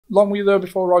long were you there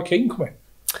before Roy Keane come in?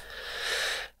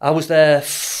 I was there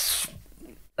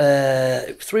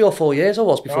 3 or 4 years I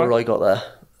was before Roy got there.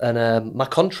 And my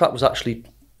contract was actually...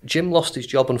 Jim lost his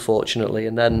job, unfortunately,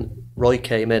 and then Roy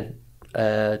came in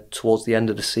towards the end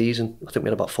of the season. I think we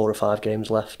had about 4 or 5 games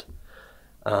left.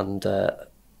 And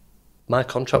my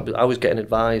contract, I was getting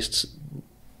advised...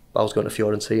 I was going to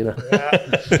Fiorentina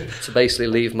to basically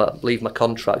leave my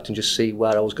contract and just see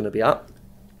where I was going to be at.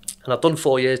 And I've done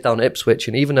 4 years down at Ipswich,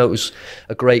 and even though it was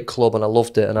a great club and I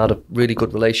loved it and I had a really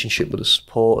good relationship with the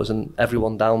supporters and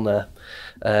everyone down there,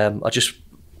 I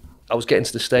was getting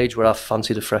to the stage where I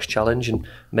fancied a fresh challenge and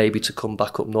maybe to come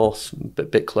back up north, a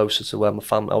bit closer to where my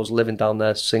family... I was living down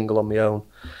there single on my own.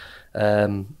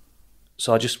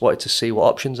 So I just wanted to see what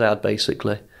options I had,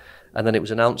 basically. And then it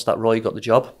was announced that Roy got the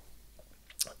job.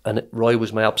 And Roy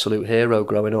was my absolute hero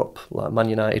growing up, like Man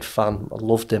United fan. I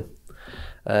loved him.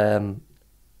 And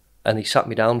he sat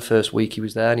me down first week he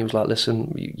was there and he was like,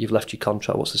 listen, you've left your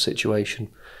contract, what's the situation?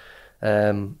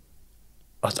 And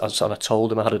I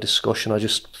told him, I had a discussion, I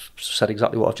just said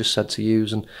exactly what I've just said to you.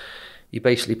 And he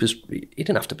basically, he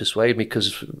didn't have to persuade me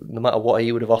because no matter what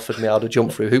he would have offered me, I'd have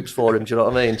jumped through hoops for him, do you know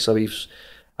what I mean? So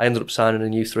I ended up signing a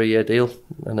new 3-year deal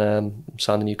and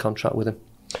signed a new contract with him.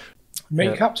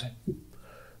 Made you captain?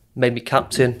 Made me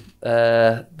captain.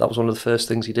 That was one of the first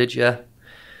things he did, yeah.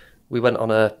 We went on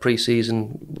a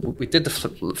pre-season. We did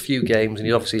the few games and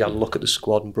he obviously had a look at the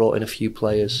squad and brought in a few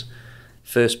players.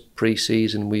 First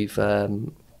pre-season,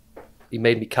 he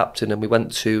made me captain and we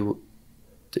went to...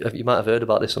 You might have heard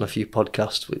about this on a few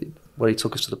podcasts where he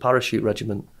took us to the parachute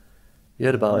regiment. You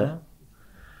heard about it?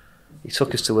 He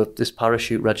took us to this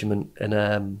parachute regiment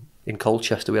in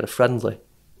Colchester. We had a friendly.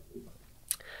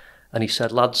 And he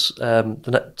said, lads,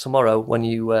 tomorrow when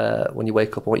you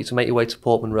wake up, I want you to make your way to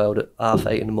Portman Road at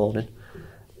 8:30 in the morning.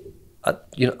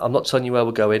 I'm not telling you where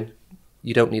we're going.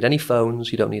 You don't need any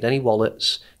phones. You don't need any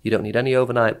wallets. You don't need any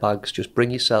overnight bags. Just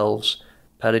bring yourselves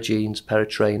a pair of jeans, a pair of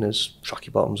trainers,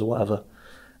 tracky bottoms or whatever.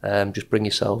 Just bring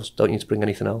yourselves. Don't need to bring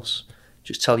anything else.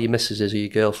 Just tell your missuses or your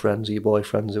girlfriends or your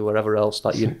boyfriends or wherever else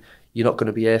that you're not going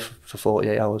to be here for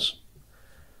 48 hours.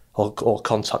 Or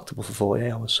contactable for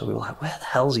 48 hours. So we were like, where the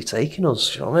hell's he taking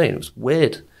us? Do you know what I mean? It was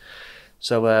weird.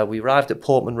 So we arrived at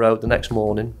Portman Road the next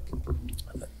morning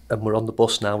and we're on the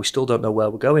bus now. We still don't know where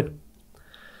we're going.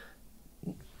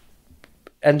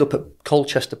 End up at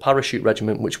Colchester Parachute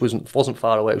Regiment, which wasn't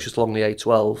far away. It was just along the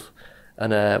A12.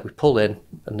 And we pull in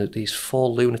and these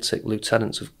 4 lunatic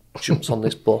lieutenants have jumped on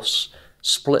this bus,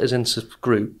 split us into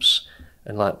groups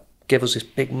and like give us this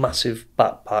big massive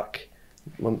backpack.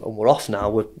 And we're off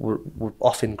now. We're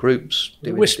off in groups.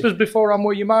 Whispers beforehand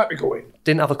where you might be going.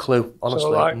 Didn't have a clue,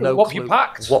 honestly. So no what clue have you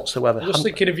packed whatsoever. I'm just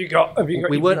thinking, have you got we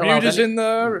your weren't computers allowed in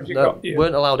there? Have you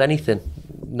weren't allowed anything.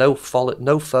 No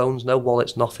phones, no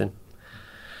wallets, nothing.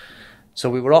 So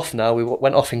we were off now. We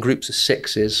went off in groups of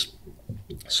 6s.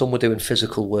 Some were doing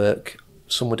physical work.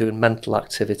 Some were doing mental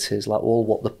activities, like all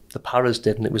what the paras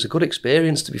did, and it was a good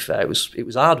experience. To be fair, it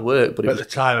was hard work, but at the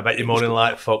time, I bet you're moaning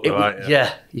like fuck, right?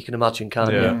 Yeah, you can imagine,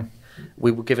 can't you?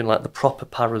 We were given like the proper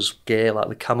paras gear, like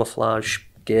the camouflage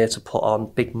gear to put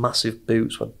on, big massive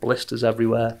boots with blisters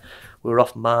everywhere. We were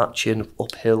off marching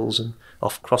up hills and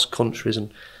off cross countries,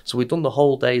 and so we'd done the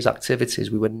whole day's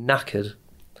activities. We were knackered,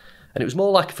 and it was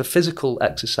more like for physical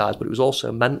exercise, but it was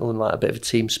also mental and like a bit of a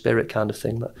team spirit kind of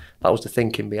thing. That was the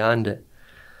thinking behind it.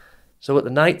 So at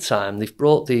the night time, they've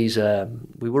brought these,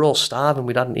 we were all starving,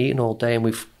 we hadn't eaten all day, and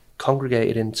we've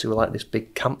congregated into like this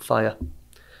big campfire.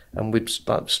 And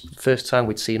first time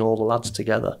we'd seen all the lads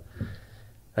together.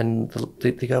 And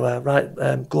they go, right,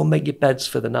 go and make your beds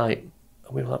for the night.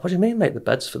 And we were like, what do you mean make the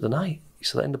beds for the night? He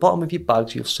said, in the bottom of your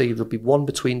bags, you'll see there'll be one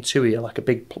between 2 of you, like a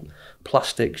big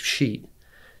plastic sheet.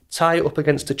 Tie it up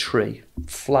against a tree,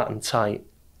 flat and tight.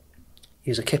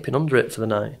 Here's a kipping under it for the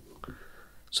night.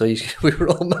 So we were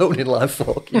all moaning like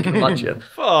fuck, you can imagine.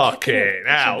 Fucking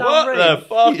hell, what the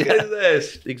fuck is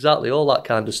this? Exactly, all that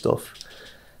kind of stuff.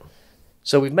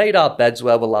 So we've made our beds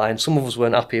where we're lying. Some of us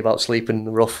weren't happy about sleeping in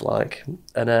the rough, like.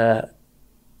 And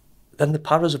then the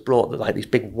paras have brought like these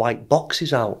big white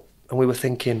boxes out. And we were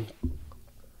thinking,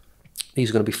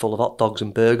 these are going to be full of hot dogs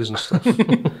and burgers and stuff.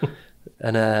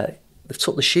 And they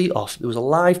took the sheet off. There was a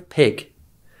live pig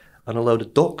and a load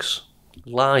of ducks.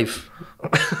 Live.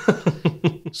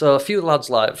 So a few lads,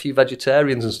 like a few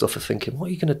vegetarians and stuff, are thinking, what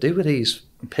are you going to do with these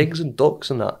pigs and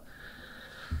ducks and that?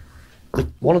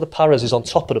 One of the paras is on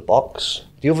top of the box.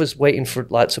 The other's waiting for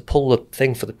like to pull the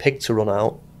thing for the pig to run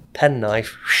out.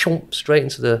 Penknife, straight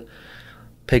into the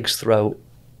pig's throat.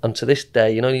 And to this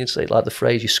day, you know, you say like the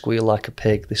phrase, you squeal like a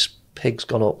pig. This pig's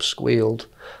gone up, squealed.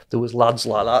 There was lads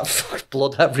like that,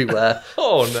 blood everywhere.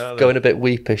 Oh no! Going a bit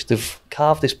weepish. They've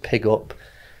carved this pig up,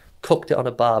 cooked it on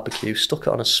a barbecue, stuck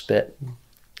it on a spit.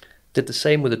 Did the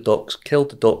same with the ducks,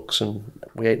 killed the ducks, and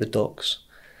we ate the ducks.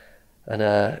 And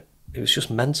it was just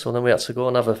mental. And then we had to go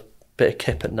and have a bit of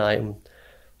kip at night. And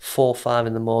 4 or 5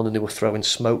 in the morning, they were throwing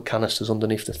smoke canisters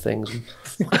underneath the things. And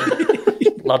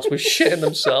lads were shitting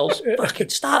themselves. Fucking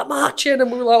start marching,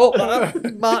 and we were like, oh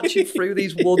man, marching through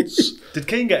these woods. Did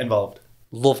Keane get involved?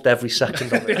 Loved every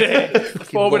second of it.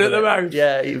 Foaming at the mouth.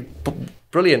 Yeah,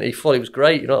 brilliant. He thought he was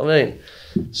great. You know what I mean?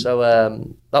 So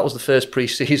that was the first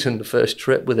pre-season, the first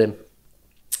trip with him,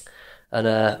 and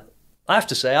I have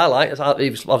to say I liked it. He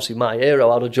was obviously my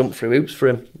hero. I'd have jumped through hoops for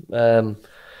him.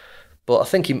 But I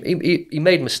think he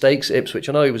made mistakes at Ipswich.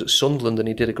 I know he was at Sunderland and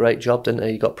he did a great job, didn't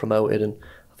he? He got promoted, and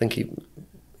I think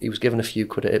he was given a few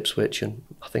quid at Ipswich, and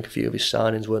I think a few of his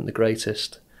signings weren't the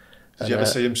greatest. Did you ever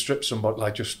see him strip somebody,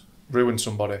 like just ruin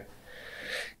somebody?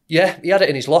 Yeah, he had it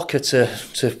in his locker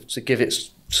to give it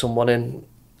someone in.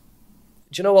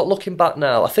 Do you know what? Looking back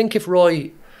now, I think if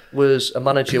Roy was a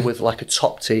manager with like a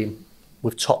top team,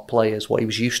 with top players, what he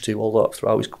was used to all that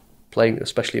throughout his playing,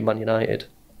 especially in Man United,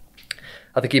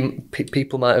 I think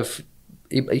people might have.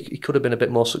 He could have been a bit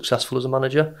more successful as a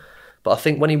manager, but I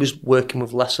think when he was working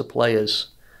with lesser players,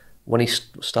 when he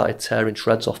started tearing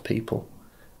shreds off people,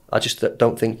 I just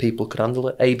don't think people could handle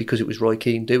it. A, because it was Roy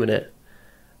Keane doing it,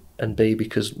 and B,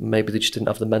 because maybe they just didn't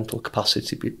have the mental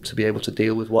capacity to be able to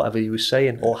deal with whatever he was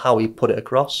saying or how he put it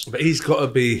across. But he's got to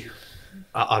be,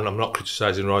 and I'm not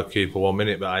criticising Roy Keane for 1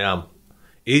 minute, but I am.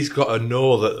 He's got to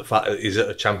know that the fact that he's at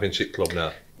a championship club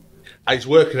now. He's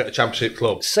working at a championship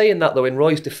club. Saying that, though, in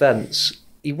Roy's defence,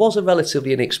 he was a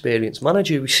relatively inexperienced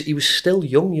manager. He was still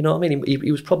young, you know what I mean?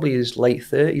 He was probably in his late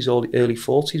 30s or early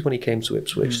 40s when he came to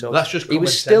Ipswich. So that's just he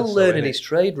was still learning his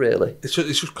trade, really. It's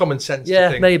just common sense. Yeah,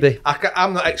 to think. maybe.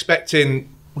 I'm not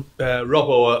expecting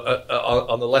Robbo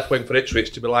on the left wing for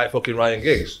Ipswich to be like fucking Ryan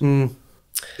Giggs.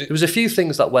 There was a few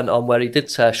things that went on where he did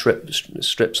tear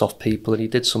strips off people, and he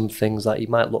did some things that he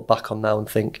might look back on now and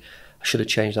think, I should have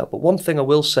changed that. But one thing I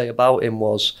will say about him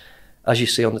was, as you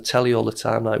see on the telly all the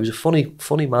time now, he was a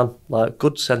funny man, like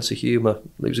good sense of humour.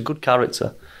 He was a good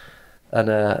character, and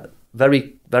a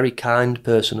very, very kind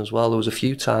person as well. There was a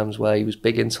few times where he was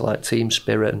big into like team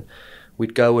spirit, and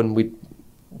we'd go and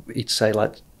he'd say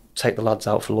like, take the lads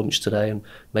out for lunch today and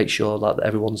make sure that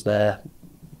everyone's there.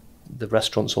 The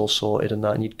restaurant's all sorted and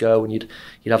that, and you'd go and you'd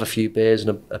have a few beers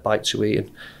and a bite to eat,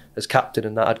 and as captain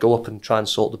and that, I'd go up and try and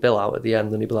sort the bill out at the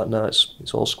end, and he'd be like, no,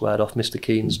 it's all squared off, Mr.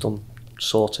 Keane's done,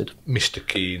 sorted. Mr.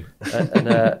 Keane.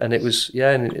 And it was,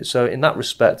 yeah, and so in that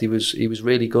respect he was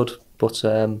really good, but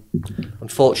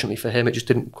unfortunately for him it just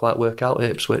didn't quite work out at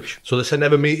Ipswich. So they say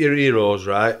never meet your heroes,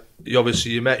 right?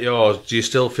 You met yours. Do you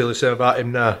still feel the same about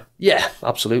him now? Yeah,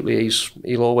 absolutely.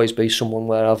 He'll always be someone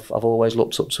where I've always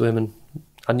looked up to him, and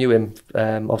I knew him,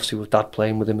 obviously with Dad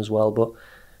playing with him as well, but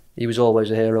he was always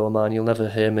a hero of mine. You'll never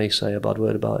hear me say a bad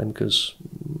word about him because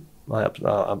I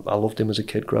loved him as a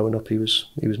kid growing up. He was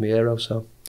my hero. So